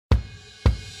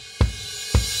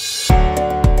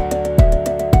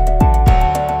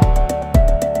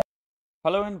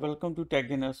Hello and welcome to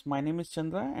Tekgainers. My name is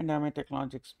Chandra and I'm a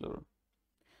technology explorer.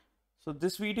 So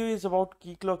this video is about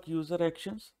Keycloak user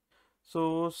actions.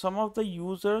 So some of the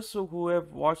users who have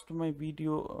watched my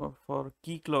video for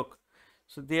Keycloak,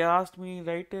 so they asked me,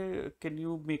 right, can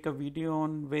you make a video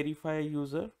on verify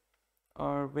user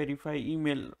or verify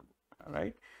email,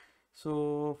 right?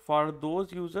 So for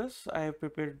those users, I have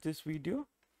prepared this video.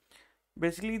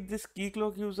 Basically, this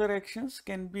Keycloak user actions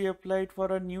can be applied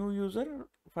for a new user.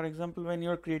 For example, when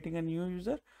you're creating a new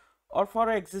user, or for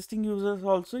existing users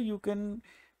also, you can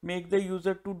make the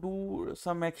user to do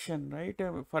some action, right?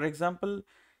 For example,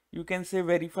 you can say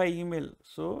verify email.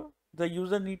 So the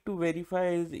user need to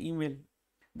verify his email.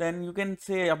 Then you can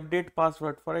say update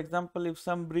password. For example, if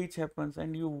some breach happens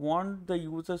and you want the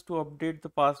users to update the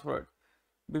password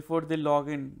before they log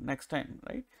in next time,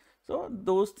 right? So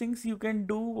those things you can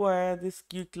do via this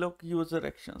Keycloak user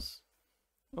actions.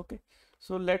 Okay,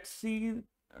 so let's see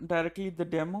directly the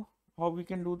demo how we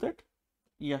can do that.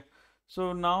 Yeah,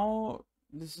 so now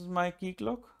this is my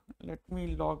Keycloak. Let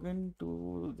me log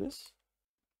into this.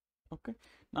 Okay,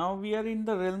 now we are in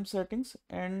the realm settings,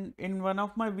 and in one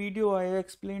of my video I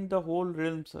explained the whole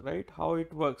realms, right, how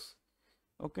it works.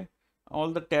 Okay, all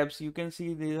the tabs you can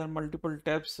see, these are multiple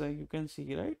tabs, you can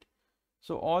see, right?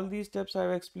 So all these steps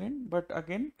I've explained, but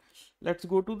again, let's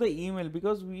go to the email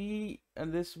because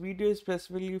this video is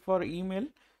specifically for email.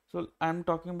 So I'm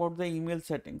talking about the email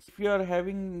settings. If you are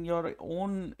having your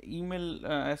own email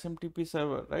SMTP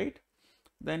server, right?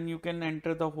 Then you can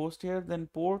enter the host here, then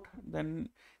port, then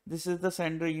this is the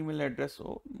sender email address.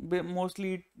 So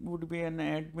mostly it would be an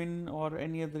admin or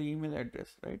any other email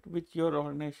address, right? Which your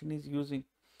organization is using.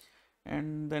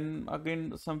 And then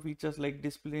again some features like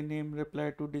display name,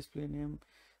 reply to display name.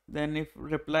 Then if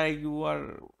reply, you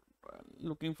are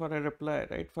looking for a reply,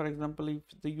 right? For example, if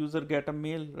the user get a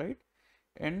mail, right,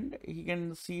 and he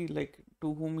can see like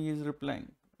to whom he is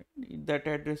replying, right? That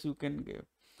address you can give.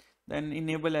 Then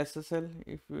enable SSL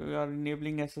if you are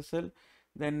enabling SSL.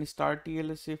 Then start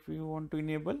TLS if you want to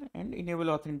enable, and enable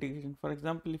authentication. For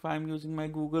example, if I am using my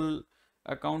Google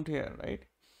account here, right,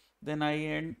 then I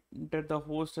enter the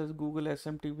host as Google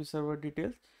SMTP server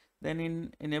details. Then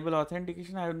in enable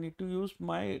authentication, I need to use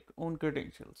my own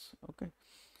credentials. Okay.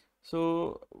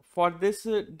 So for this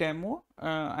demo,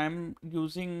 I'm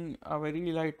using a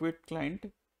very lightweight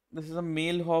client. This is a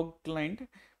mail hog client.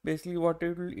 Basically, what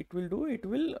it will do, it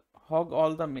will hog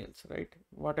all the mails, right?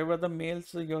 Whatever the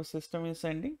mails your system is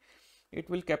sending, it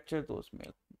will capture those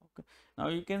mails. Okay. Now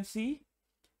you can see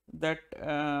that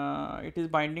it is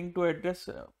binding to address.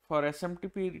 For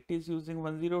SMTP it is using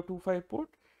 1025 port,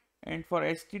 and for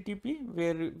HTTP,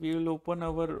 where we will open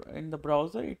our in the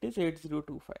browser, it is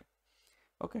 8025.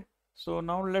 Okay, so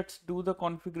now let's do the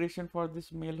configuration for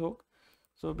this mail hook.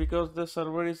 So because the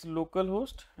server is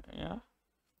localhost, yeah,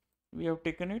 we have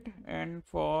taken it, and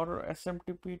for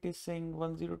SMTP it is saying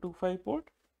 1025 port.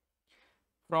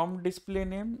 From display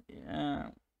name,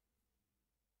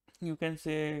 you can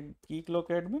say Keycloak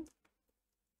admin.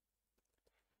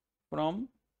 From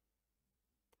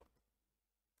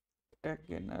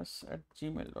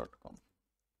tekgainers@gmail.com.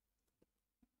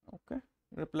 Okay,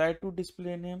 reply to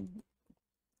display name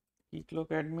Keycloak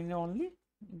admin only.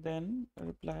 Then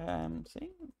reply, I am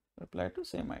saying reply to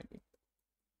same ID.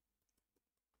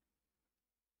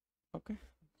 Okay,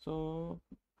 so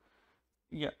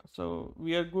yeah, so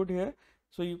we are good here.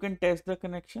 So you can test the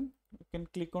connection. You can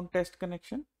click on test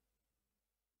connection.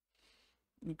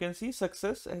 You can see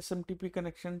success, SMTP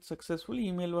connection successful,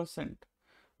 email was sent.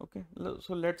 Okay,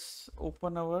 so let's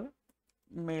open our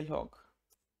mail hog,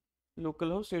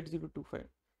 localhost 8025.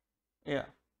 Yeah,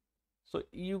 so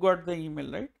you got the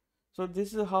email, right? So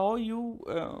this is how you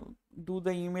do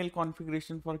the email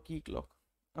configuration for Keycloak.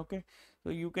 Okay,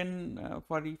 so you can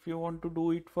for if you want to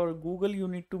do it for Google, you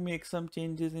need to make some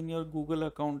changes in your Google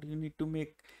account. You need to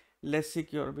make less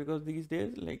secure, because these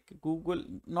days, like Google,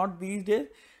 not these days,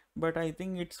 but I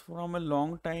think it's from a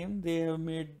long time they have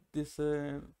made this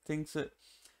things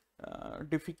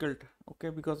difficult. Okay,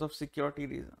 because of security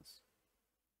reasons.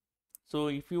 So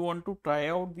if you want to try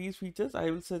out these features, I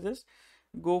will suggest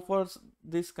go for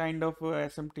this kind of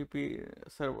SMTP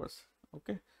servers.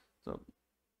 Okay, so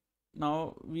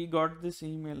now we got this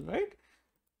email, right?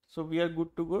 So we are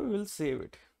good to go. We will save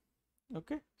it.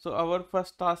 Okay, so our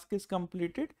first task is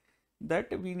completed,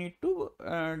 that we need to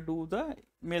do the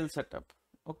mail setup.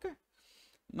 Okay,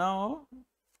 now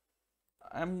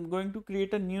I'm going to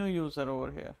create a new user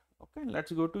over here. Okay,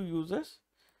 let's go to users,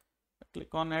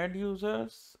 click on add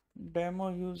users, demo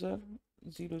user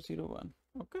 001.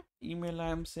 Okay, email I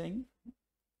am saying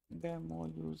demo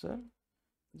user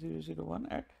 001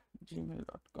 at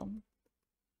gmail.com.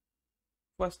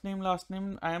 first name, last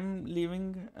name, I am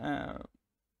leaving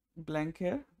blank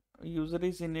here. User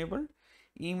is enabled.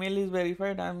 Email is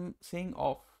verified. I'm saying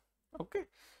off. Okay.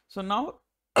 So now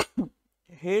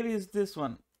here is this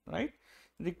one, right?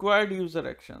 Required user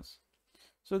actions.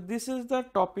 So this is the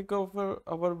topic of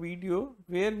our video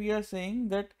where we are saying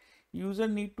that user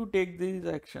need to take these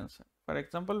actions. For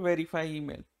example, verify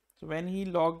email. So when he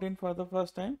logged in for the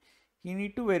first time, he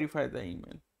need to verify the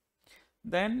email.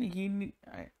 Then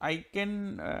I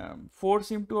can force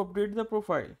him to update the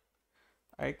profile.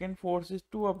 I can force it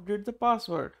to update the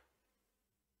password.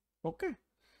 Okay.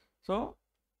 So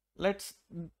let's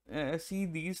see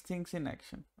these things in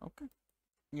action. Okay.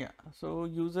 Yeah. So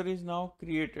user is now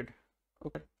created.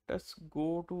 Okay. Let's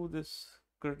go to this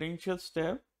credentials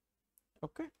tab.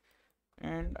 Okay.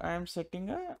 And I am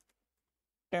setting a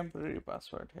temporary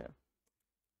password here.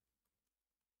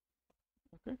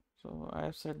 Okay. So I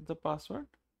have set the password.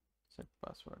 Set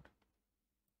password.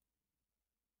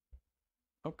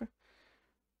 Okay.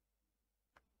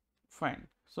 Fine.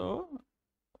 So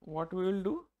what we will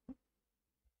do,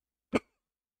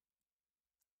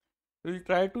 we will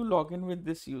try to log in with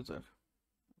this user.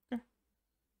 Okay.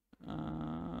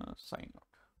 Sign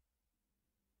out.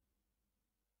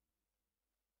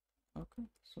 Okay.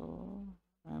 So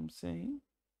I am saying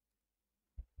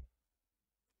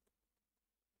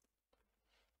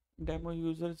demo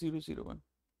user 001.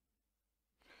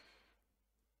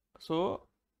 So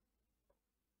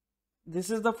this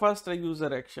is the first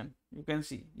user action. You can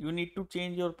see you need to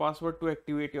change your password to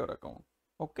activate your account.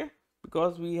 Okay,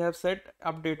 because we have set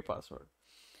update password.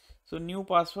 So new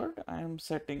password I am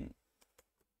setting.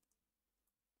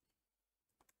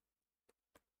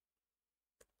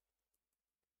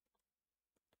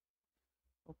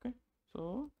 Okay,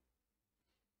 so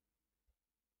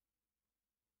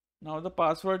now the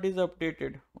password is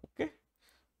updated. Okay,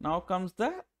 now comes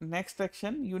the next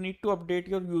action. You need to update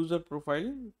your user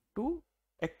profile to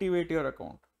activate your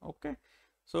account. Okay,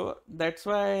 so that's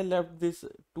why I left this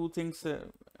two things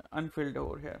unfilled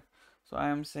over here. So I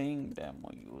am saying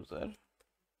demo user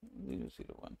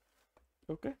 001.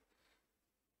 Okay,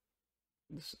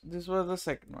 this was the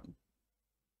second one.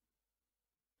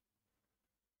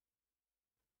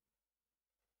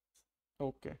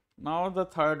 Okay, now the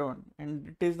third one, and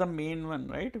it is the main one,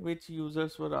 right? Which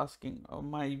users were asking, or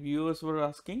my viewers were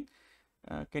asking,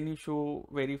 can you show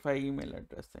verify email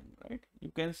address thing, right? You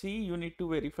can see you need to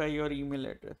verify your email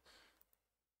address.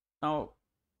 Now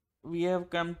we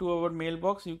have come to our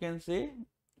mailbox. You can say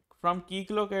from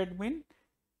Keycloak admin,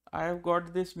 I have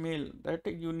got this mail that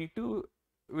you need to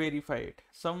verify it.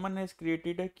 Someone has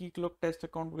created a Keycloak test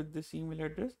account with this email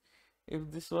address.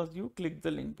 If this was you, click the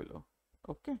link below.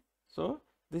 Okay, so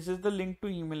this is the link to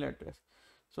email address.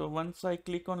 So once I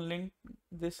click on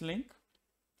this link,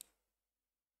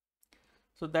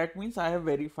 so that means I have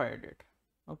verified it.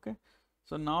 Okay,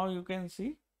 so now you can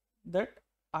see that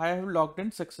I have logged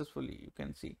in successfully. You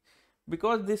can see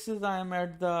because this is I am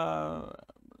at the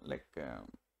like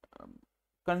um,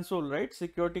 console, right?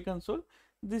 Security console.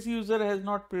 This user has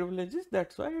not privileges.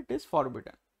 That's why it is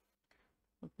forbidden.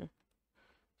 Okay,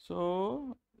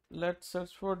 so let's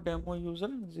search for demo user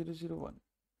 001.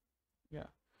 Yeah.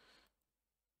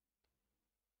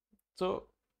 So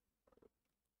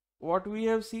what we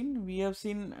have seen, we have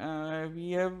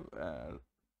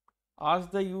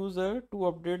asked the user to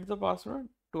update the password,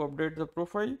 to update the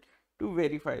profile, to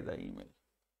verify the email.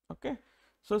 Okay.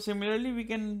 So similarly, we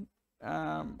can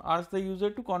ask the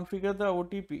user to configure the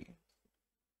OTP.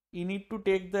 He need to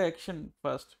take the action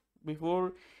first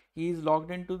before he is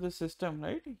logged into the system,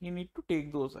 right? He need to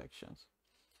take those actions.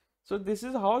 So this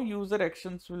is how user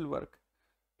actions will work.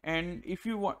 And if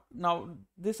you want, now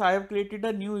this I have created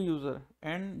a new user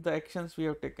and the actions we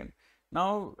have taken.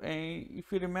 Now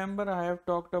if you remember, I have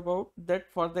talked about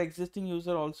that for the existing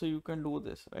user also you can do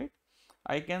this, right?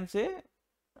 I can say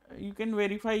you can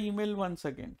verify email once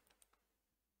again.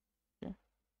 Okay,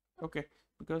 okay,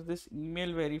 because this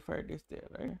email verified is there,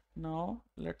 right? Now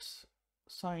let's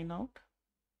sign out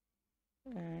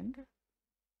and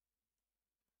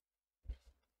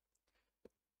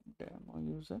demo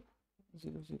user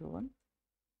 001.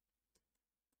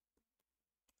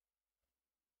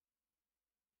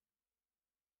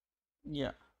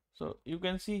 Yeah, so you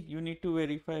can see you need to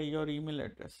verify your email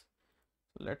address.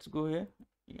 So let's go here.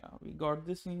 Yeah, we got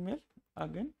this email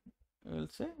again. We'll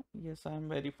say yes, I am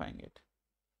verifying it.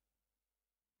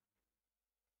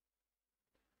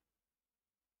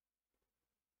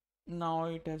 Now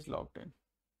it has logged in.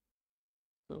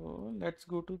 So let's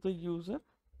go to the user.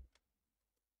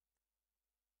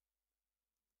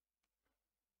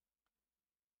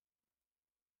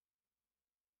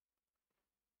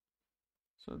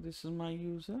 So this is my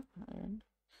user, and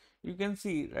you can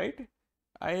see, right,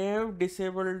 I have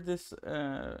disabled this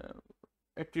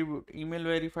attribute email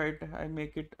verified. I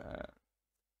make it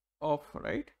off,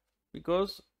 right,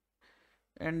 because,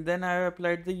 and then I have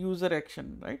applied the user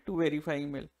action, right, to verify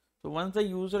email. So once the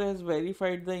user has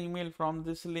verified the email from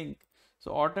this link,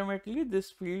 so automatically this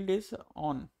field is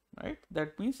on, right?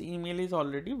 That means email is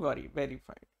already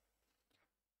verified.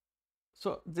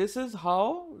 So this is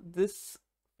how this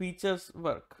features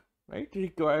work, right?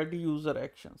 Required user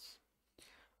actions.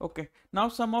 Okay, now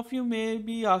some of you may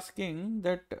be asking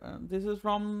that this is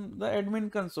from the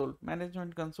admin console,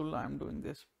 management console, I'm doing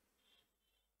this,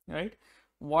 right?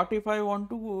 What if I want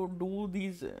to do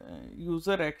these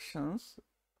user actions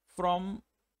from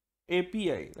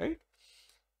API, right?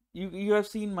 You have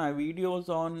seen my videos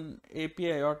on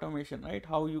API automation, right?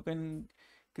 How you can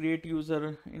create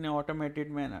user in an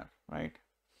automated manner, right?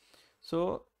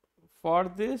 So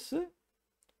for this,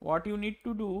 what you need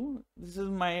to do, this is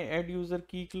my add user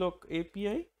Keycloak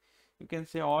API. You can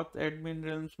say auth admin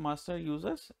realms master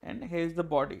users, and here's the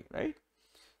body, right?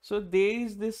 So there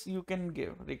is this you can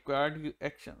give required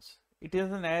actions. It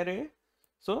is an array.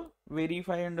 So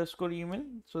verify underscore email.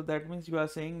 So that means you are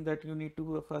saying that you need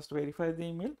to first verify the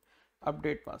email,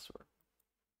 update password.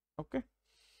 Okay.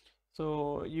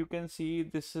 So you can see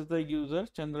this is the user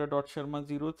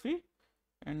chandra.sharma03,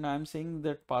 and I'm saying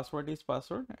that password is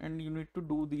password, and you need to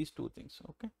do these two things.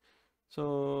 Okay.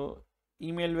 So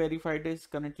email verified is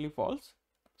currently false.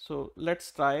 So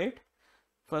let's try it.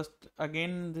 First,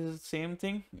 again, this is same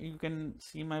thing. You can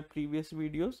see my previous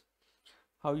videos,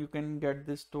 how you can get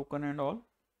this token and all.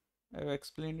 I've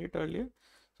explained it earlier.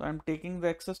 So I'm taking the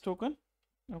access token,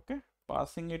 okay,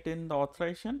 passing it in the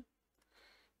authorization,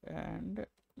 and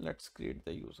let's create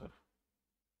the user.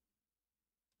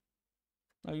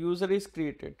 Now user is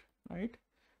created, right?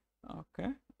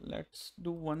 Okay, let's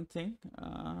do one thing.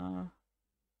 I'll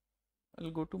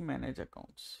go to manage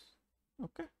accounts.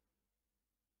 Okay.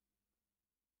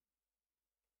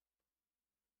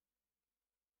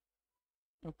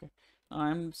 Okay,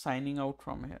 I'm signing out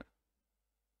from here.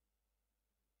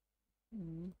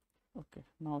 Okay,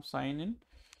 now sign in.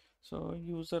 So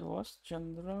user was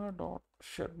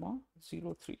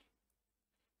chandra.sharma03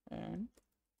 and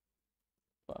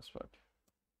password.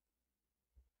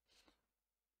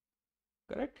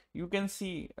 Correct. You can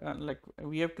see like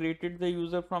we have created the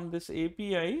user from this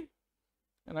API,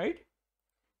 right?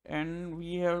 And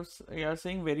we are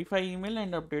saying verify email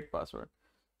and update password.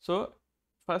 So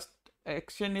first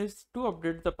action is to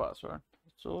update the password.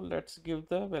 So let's give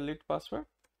the valid password,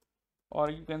 or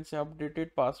you can say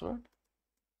updated password.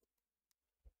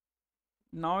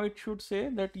 Now it should say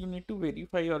that you need to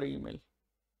verify your email.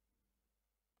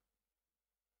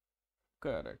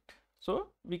 Correct. So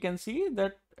we can see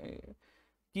that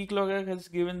Keycloak has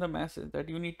given the message that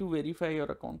you need to verify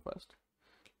your account first.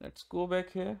 Let's go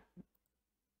back here.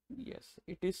 Yes,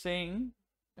 it is saying,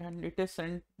 and it has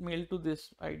sent mail to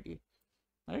this ID,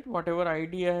 right? Whatever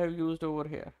ID I have used over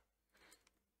here.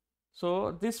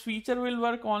 So this feature will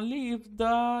work only if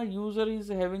the user is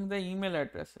having the email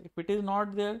address. If it is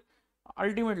not there,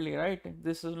 ultimately, right,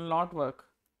 this will not work.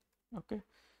 Okay.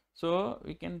 So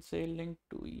we can say link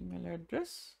to email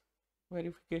address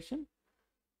verification.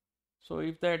 So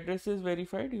if the address is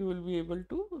verified, you will be able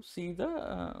to see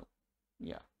the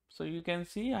yeah. So you can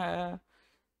see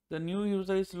the new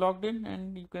user is logged in,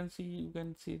 and you can see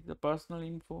the personal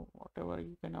info, whatever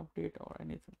you can update or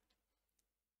anything.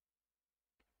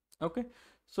 Okay.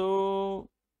 So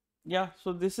yeah,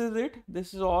 so this is it.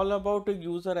 This is all about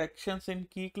user actions in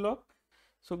Keycloak.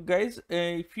 So guys,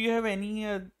 if you have any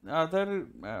other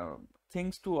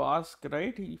things to ask,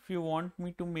 right? If you want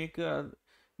me to make a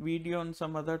video on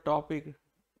some other topic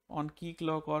on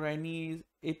Keycloak or any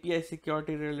API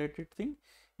security related thing,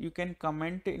 you can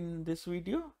comment in this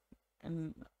video.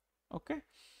 And okay,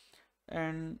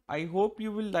 and I hope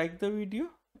you will like the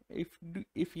video.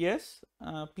 If yes,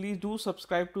 please do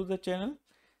subscribe to the channel.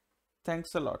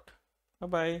 Thanks a lot. Bye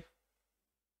bye.